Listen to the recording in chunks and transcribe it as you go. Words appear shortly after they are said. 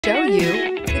show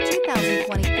you the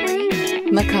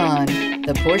 2023 Macan.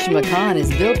 The Porsche Macan is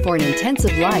built for an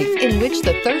intensive life in which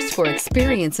the thirst for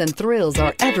experience and thrills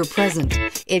are ever present.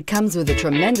 It comes with a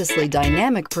tremendously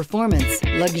dynamic performance,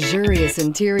 luxurious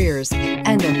interiors,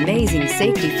 and amazing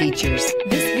safety features.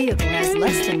 This vehicle has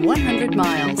less than 100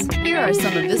 miles. Here are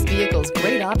some of this vehicle's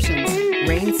great options: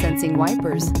 rain-sensing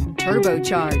wipers,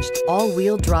 turbocharged,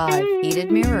 all-wheel drive,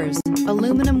 heated mirrors,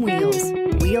 aluminum wheels,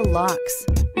 wheel locks,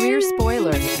 rear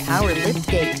spoiler, power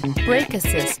liftgate, brake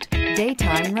assist,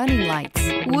 daytime running lights.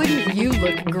 Wouldn't you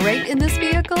look great in this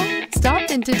vehicle? Stop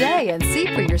in today and see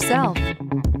for yourself.